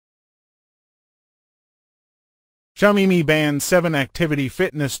Xiaomi Mi Band 7 Activity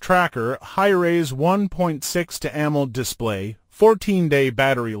Fitness Tracker, High-Res 1.6 to AMOLED display, 14-day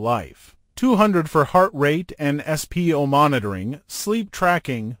battery life, 200 for heart rate and SPO monitoring, sleep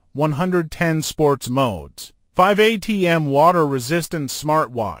tracking, 110 sports modes. 5 ATM water-resistant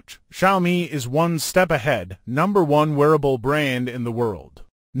smartwatch. Xiaomi is one step ahead, #1 wearable brand in the world.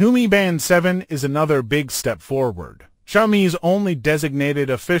 New Mi Band 7 is another big step forward. Xiaomi's only designated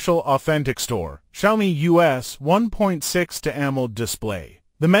official authentic store, Xiaomi US 1.6 to AMOLED display.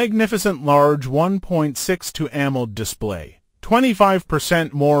 The magnificent large 1.6 to AMOLED display.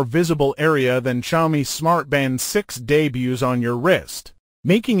 25% more visible area than Xiaomi Smart Band 6 debuts on your wrist,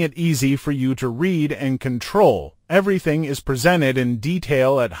 making it easy for you to read and control. Everything is presented in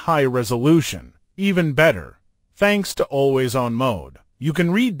detail at high resolution. Even better, thanks to always-on mode, you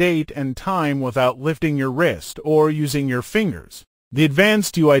can read date and time without lifting your wrist or using your fingers. The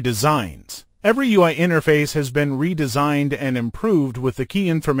advanced UI designs. Every UI interface has been redesigned and improved with the key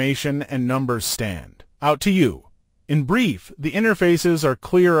information and numbers stand out to you. In brief, the interfaces are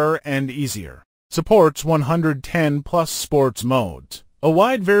clearer and easier. Supports 110 plus sports modes. A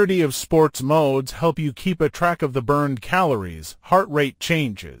wide variety of sports modes help you keep a track of the burned calories, heart rate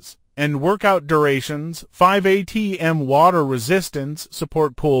changes, and workout durations. 5 ATM water resistance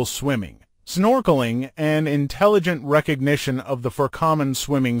support pool swimming, snorkeling, and intelligent recognition of the 4 common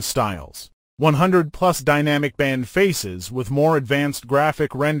swimming styles. 100 plus dynamic band faces with more advanced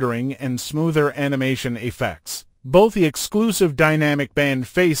graphic rendering and smoother animation effects. Both the exclusive dynamic band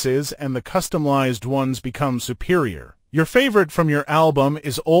faces and the customized ones become superior. Your favorite from your album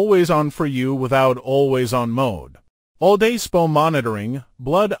is always on for you without always-on mode. All-day SPO monitoring,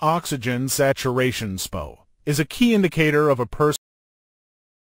 blood oxygen saturation SPO, is a key indicator of a person's